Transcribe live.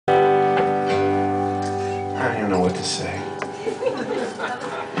to say.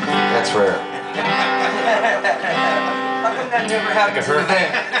 That's rare. How come that never happened? Like a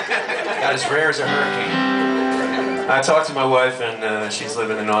hurricane. Not as rare as a hurricane. I talked to my wife, and she's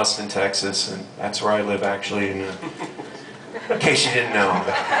living in Austin, Texas, and that's where I live, actually. And, in case you didn't know.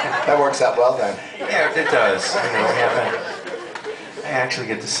 That works out well then. Yeah, it does. You know, I actually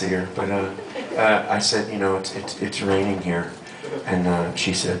get to see her, but I said, you know, it's raining here, and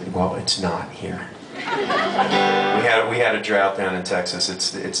she said, well, it's not here. We had a drought down in Texas.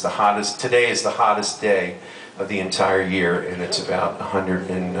 It's the hottest. Today is the hottest day of the entire year, and it's about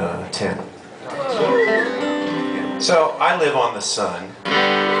 110. So I live on the sun.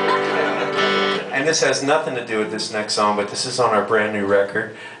 And this has nothing to do with this next song, but this is on our brand new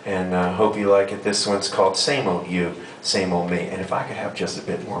record, and hope you like it. This one's called Same Old You, Same Old Me. And if I could have just a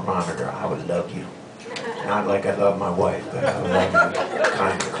bit more monitor, I would love you. Not like I love my wife, but I love you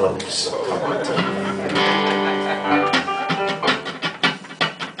kind of close. Come on,